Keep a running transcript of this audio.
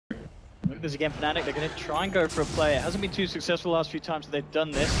this again, Fnatic. They're going to try and go for a play. It hasn't been too successful the last few times that they've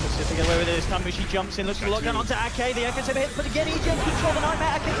done this. Let's see if they get away with it this time. Mushi jumps in, looks for lockdown onto Ake. The Ake's over hit, but again, EJ control the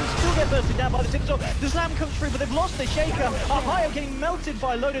Nightmare. Ake can still get bursted down by the Timsor. The slam comes through, but they've lost the Shaker. Ahio getting melted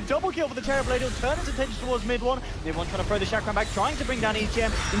by Loda. Double kill for the Terrorblade. He'll turn his attention towards mid one. Mid one trying to throw the Chakram back, trying to bring down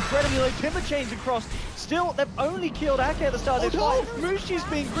EGM. Incredibly low timber chains across. Still, they've only killed Ake at the start of this fight. Mushi's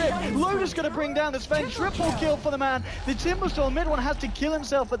being gripped. Loda's going to bring down the Sven. Triple kill for the man. The Timberstorm mid one has to kill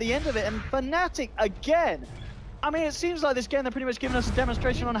himself at the end of it. And Fnatic again. I mean, it seems like this game they're pretty much giving us a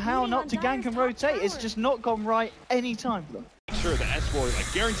demonstration on how not to gank and rotate. It's just not gone right any time for them. Sure, the S4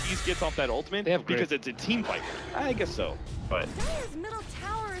 like guarantees gets off that ultimate because it's a team fight. I guess so, but Dire's middle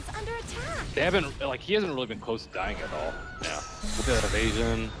tower is under attack. They haven't, like, he hasn't really been close to dying at all. yeah. With the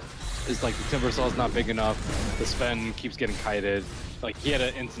evasion, it's like the Timber Saw's not big enough. The Sven keeps getting kited. Like, he had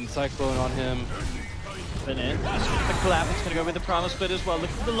an instant cyclone on him. The collab is going to go with the Primal Split as well.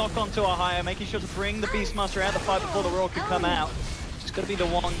 Looking for the lock onto Ahio, making sure to bring the Beastmaster out of the fight before the Roar could come out. It's going to be the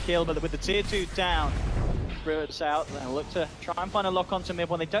one kill, but with the tier 2 down, Brewers out. They'll look to try and find a lock onto mid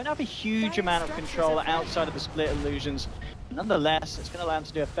one. They don't have a huge amount of control outside of the split illusions. Nonetheless, it's going to allow them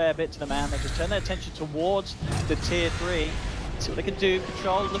to do a fair bit to the man. They just turn their attention towards the tier 3. See what they can do.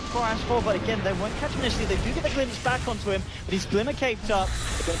 Control, look for S4, but again, they won't catch him initially. They do get the glimpse back onto him, but he's glimmer caped up.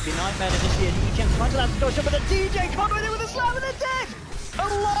 They're going to be Nightmare initially, and EGM trying to land the dodge, but the DJ can't win it with a slam, and they're dead!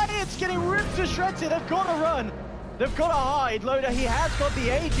 Alliance getting ripped to shreds here. They've got to run. They've got to hide. Loda, he has got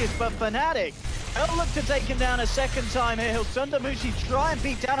the Aegis, but Fnatic, they'll look to take him down a second time here. He'll Thunder Mushi try and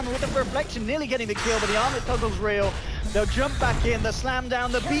beat down him with the reflection, nearly getting the kill, but the armor toggle's real. They'll jump back in, the slam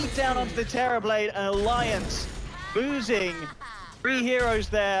down, the beat down onto the Terrorblade, and Alliance boozing. 3 heroes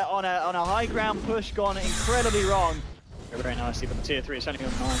there on a high ground push gone incredibly wrong. Very nicely, but the tier 3 is only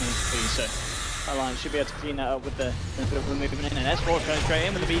on 9 HP, so Alliance should be able to clean that up with the bit of a movement in. And S4 going straight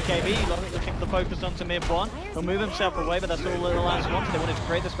in with the BKB, looking for the focus onto mid one. He'll move himself away, but that's all the Alliance wanted. They wanted to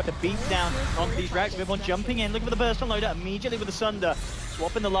create this way to beat down onto these racks. Mid one jumping in, looking for the burst on Loda, immediately with the Sunder.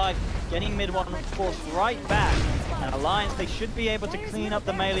 Swapping the life, getting mid one forced right back. And Alliance, they should be able to clean up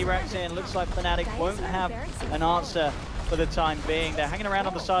the melee racks here, and looks like Fnatic won't have an answer for the time being. They're hanging around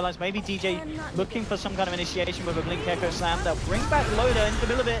on the sidelines. Maybe DJ looking for some kind of initiation with a Blink Echo Slam. They'll bring back Loda into the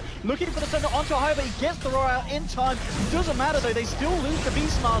middle of it, looking for the Thunder onto Ahio, but he gets the Roar out in time. It doesn't matter though, they still lose the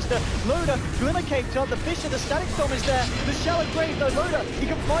Beastmaster. Loda, Glimmer caped up, the Fisher, the Static Storm is there. The Shallow Grave though, Loda, he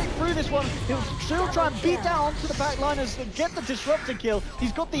can fight through this one. He'll still try and beat down onto the backliners to get the Disruptor kill.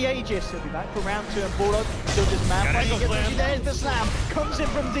 He's got the Aegis. He'll be back for round 2, and Bulldog still just man fighting. There's the slam, comes in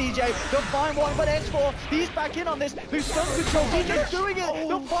from DJ. They'll find one, but S4, he's back in on this. Who's stun control? DJ's doing it.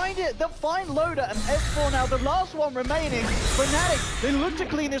 They'll find it. They'll find Loda, and S4 now, the last one remaining. Fnatic, they look to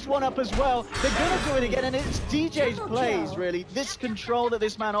clean this one up as well. They're gonna do it again, and it's DJ's plays, really. This control that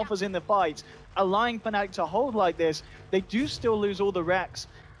this man offers in the fight, allowing Fnatic to hold like this. They do still lose all the racks,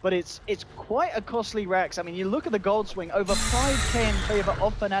 but it's quite a costly racks. I mean, you look at the gold swing, over 5k in favor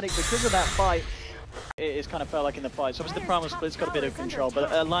of Fnatic because of that fight. It's kind of felt like in the fight. So obviously the Primal Split's got a bit of control,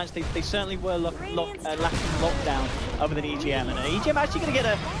 but Alliance, they certainly were lacking lockdown over the EGM. And EGM actually going to get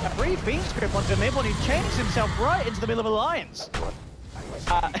a brief beam script onto mid when he chains himself right into the middle of Alliance.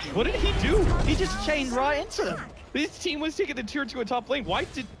 What did he do? He just chained right into them. This team was taking the tier 2 at top lane. What?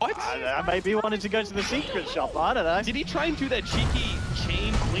 Maybe he wanted to go to the secret shop. I don't know. Did he try and do that cheeky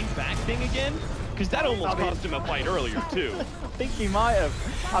chain blink back thing again? Because that almost cost him a fight earlier too. I think he might have.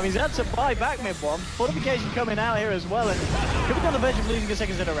 I mean, he's had to buy back mid one. Fortification coming out here as well, and could be on the verge of losing a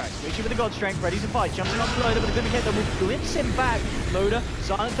second set of racks. Reaching with the God Strength, ready to fight. Jumping on Loda, but the Vindicator will glimpse him back. Loda,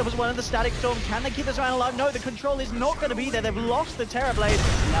 silenced up as well in the Static Storm. Can they keep this man alive? No, the control is not going to be there. They've lost the Terrorblade.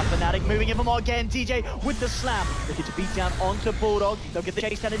 Now Fnatic moving in for more again. DJ with the slam. Looking to beat down onto Bulldog. They'll get the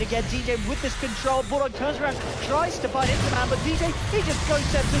chase down it again. DJ with this control. Bulldog turns around, tries to fight into the man, but DJ, he just goes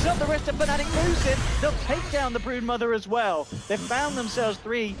scepters up. The rest of Fnatic moves in. They'll take down the Broodmother as well. They've found themselves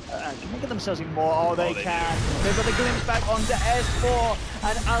 3. Can they get themselves even more? Oh, they can. They've got the glimpse back onto S4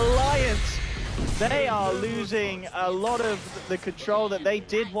 and Alliance. They are losing a lot of the control that they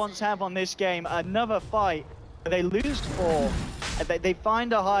did once have on this game. Another fight. They lose 4. They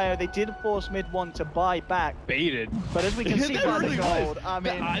find Ahio. They did force mid one to buy back. Baited. But as we can see by the gold, I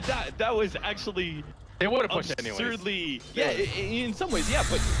mean... That was actually... They would have pushed absurdly, in some ways, yeah,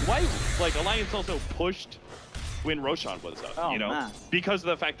 but why, like, Alliance also pushed when Roshan was up, you know? Man. Because of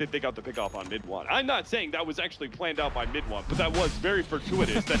the fact that they got the pick off on mid one. I'm not saying that was actually planned out by mid one, but that was very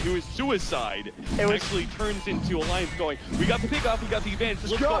fortuitous that it was suicide. Actually turns into Alliance going, we got the pick off, we got the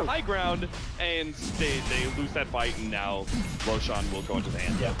advantage, let's go high ground, and they lose that fight, and now Roshan will go into the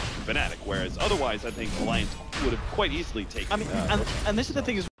hands of Fnatic, whereas otherwise I think Alliance would have quite easily taken and this is the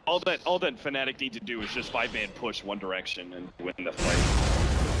thing is all that Fnatic need to do is just 5-man push one direction and win the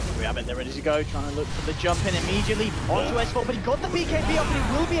fight. We have it, they're ready to go, trying to look for the jump in immediately onto S4, but he got the BKB up and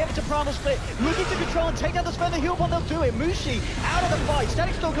he will be able to primal split, looking to control and take down the spell. The heal one, they'll do it. Mushi out of the fight,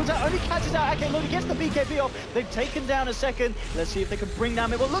 Static Storm comes out, only catches out Ake. Loda gets the BKB off, they've taken down a second. Let's see if they can bring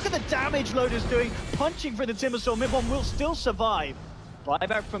down Mid1. Look at the damage Loda's doing, punching through the Timbersaw. Mid1 will still survive.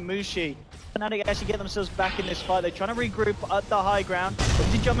 Buyback from Mushi. Fnatic actually get themselves back in this fight. They're trying to regroup at the high ground.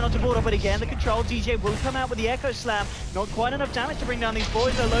 He's jumping onto Border, but again, the control. DJ will come out with the Echo Slam. Not quite enough damage to bring down these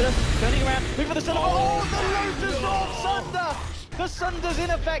boys. So Loda turning around, looking for the Sunder. Oh, the Lotus Orb Sunder! The Sunder's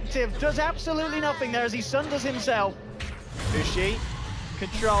ineffective. Does absolutely nothing there as he Sunders himself. Mushi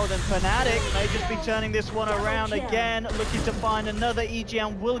controlled, and Fnatic may just be turning this one around again, looking to find another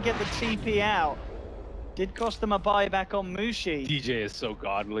EGM. Will get the TP out. Did cost them a buyback on Mushi. DJ is so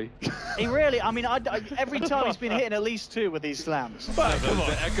godly. He really, I mean, every time he's been hitting at least 2 with these slams. But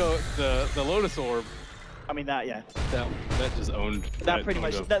the Echo, the Lotus Orb. I mean, that, yeah. That just owned. That pretty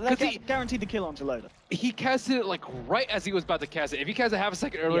much, that guaranteed the kill onto Loda. He casted it like right as he was about to cast it. If he cast it half a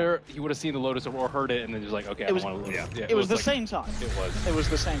second earlier, he would have seen the Lotus Orb or heard it and then just like, okay, I don't want to Lotus. Yeah, it was the same time. It was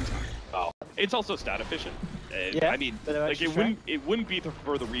the same time. Oh. It's also stat efficient. Yeah, I mean, like it wouldn't be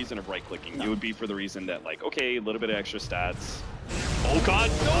for the reason of right clicking. No. It would be for the reason that like, okay, a little bit of extra stats. Oh god,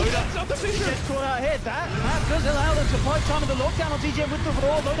 no, that's not the picture. Gets caught out here. That does allow them to fight time of the lockdown on DJ with the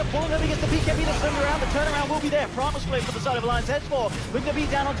raw. Loda pulling over against the BKB to swing around. The turnaround will be there. Primal split for the side of Alliance S4. With the beat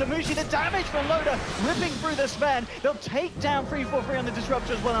down onto Mushi. The damage from Loda ripping through the span. They'll take down 343 on the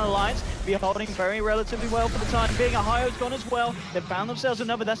disruptor as well on Alliance. Be holding very relatively well for the time being. Ohio's gone as well. They've found themselves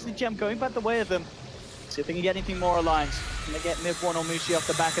another. That's the gem going back the way of them. See if they can get anything more Alliance. Can they get Mid1 or Mushi off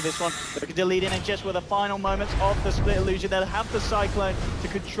the back of this one? Looking to lead in, and just with the final moments of the split illusion, they'll have the Cyclone to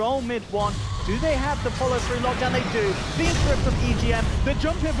control Mid1. Do they have the follow-through lockdown? They do. Being stripped from EGM. The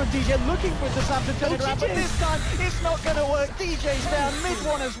jump in from DJ, looking for the Sam to turn it around, but this time it's not going to work. DJ's down,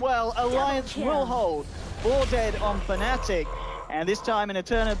 Mid1 as well. Alliance will hold. 4 dead on Fnatic. And this time in a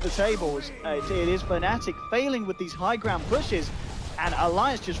turn of the tables, it is Fnatic failing with these high ground pushes. And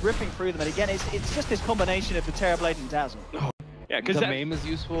Alliance just ripping through them, and again, it's just this combination of the Terrorblade and Dazzle. Yeah, because the maim is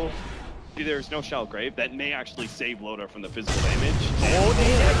useful. There's no Shell Grave. That may actually save Loda from the physical damage. Oh,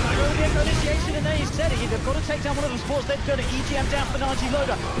 DJ, initiation, and there he said it. They've got to take down one of the supports. They've done it. EGM down for Nagi.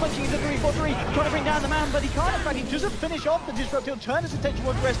 Loda punching into 343, trying to bring down the man, but he can't. In fact, he doesn't finish off the disrupt. He'll turn his attention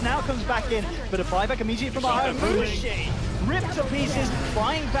towards the rest. Now comes back in, but a buyback immediately from Ohio. Mushi ripped to pieces,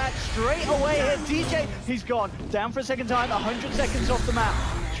 flying back straight away here. DJ, he's gone. Down for a second time, 100 seconds off the map.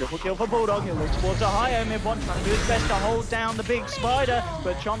 Triple kill for Bulldog. He'll look towards Ohio. Mid1 trying to do his best to hold down the big spider,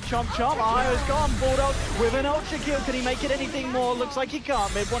 but chomp, chomp, chomp. Ohio's gone. Bulldog with an ultra kill. Can he make it anything more? Looks like he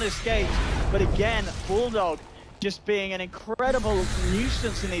can't. Mid1 escapes, but again, Bulldog just being an incredible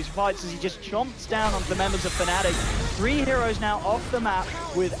nuisance in these fights as he just chomps down on the members of Fnatic. 3 heroes now off the map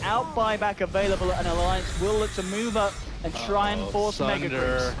without buyback available, and Alliance will look to move up and try and force Mega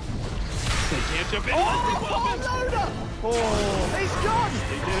Creeps. They can't jump in. Loda! Oh, he's gone!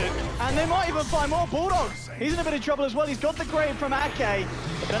 They did it. And they might even find more Bulldogs. He's in a bit of trouble as well. He's got the grave from Ake.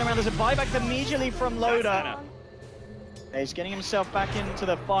 Turn around, there's a buyback immediately from Loda. He's getting himself back into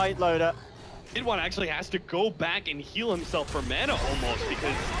the fight, Loda. Mid1 actually has to go back and heal himself for mana almost,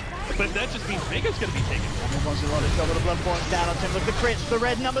 because but that just means Mega's going to be taken. Wants a lot of trouble. The blood points down on him. Look, the crits, the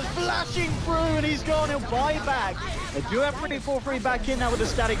red numbers flashing through, and he's gone. He'll buy back. They do have 3-4-3 back in now with the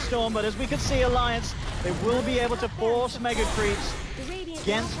Static Storm, but as we can see, Alliance, they will be able to force Mega Creeps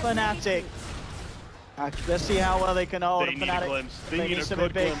against Fnatic. Let's see how well they can hold They need Fnatic. a glimpse. They need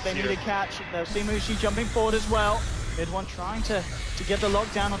something big. They need a catch. They'll see Mushi jumping forward as well. Mid1 trying to get the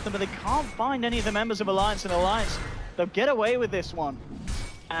lockdown on them, but they can't find any of the members of Alliance, and Alliance, they'll get away with this one.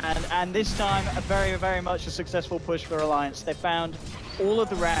 And this time, a very, very much a successful push for Alliance. They found all of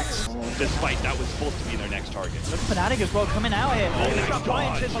the racks. Despite that was supposed to be their next target. Look, Fnatic as well coming out here. Oh,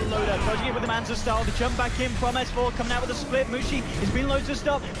 Flying into Loda, dodging it with the Manza style. The jump back in from S4, coming out with a split. Mushi is being loads of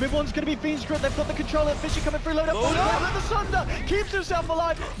stuff. Mid1's going to be Fiend's Grip. They've got the controller. Fisher coming through. Loda. Oh, the Sunder keeps himself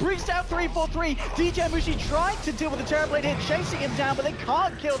alive. Brings down 3-4-3. DJ Mushi trying to deal with the Terrorblade here, chasing him down, but they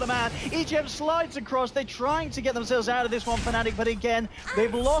can't kill the man. EGM slides across. They're trying to get themselves out of this one, Fnatic, but again,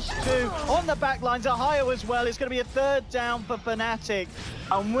 they've lost 2 on the back lines. Ohio as well. It's going to be a 3rd down for Fnatic.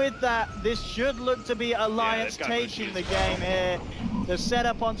 And with that, this should look to be Alliance taking the game here. The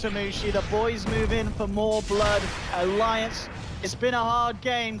setup onto Mushi, the boys move in for more blood. Alliance, it's been a hard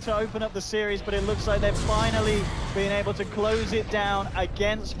game to open up the series, but it looks like they've finally been able to close it down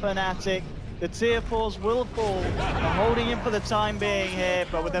against Fnatic. The tier 4s will fall. They're holding in for the time being here,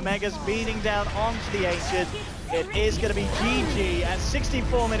 but with the Megas beating down onto the Ancient, it is going to be GG, and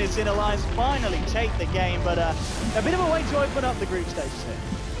 64 minutes in, Alliance finally take the game, but a bit of a way to open up the group stages here.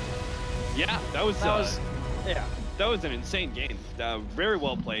 Yeah, that was an insane game. Very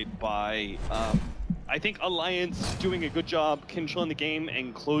well played by, I think, Alliance doing a good job controlling the game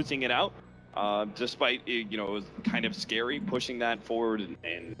and closing it out. Despite, you know, it was kind of scary pushing that forward,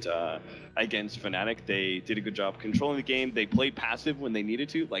 and against Fnatic, they did a good job controlling the game. They played passive when they needed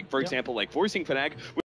to. Like, for example, like forcing Fnatic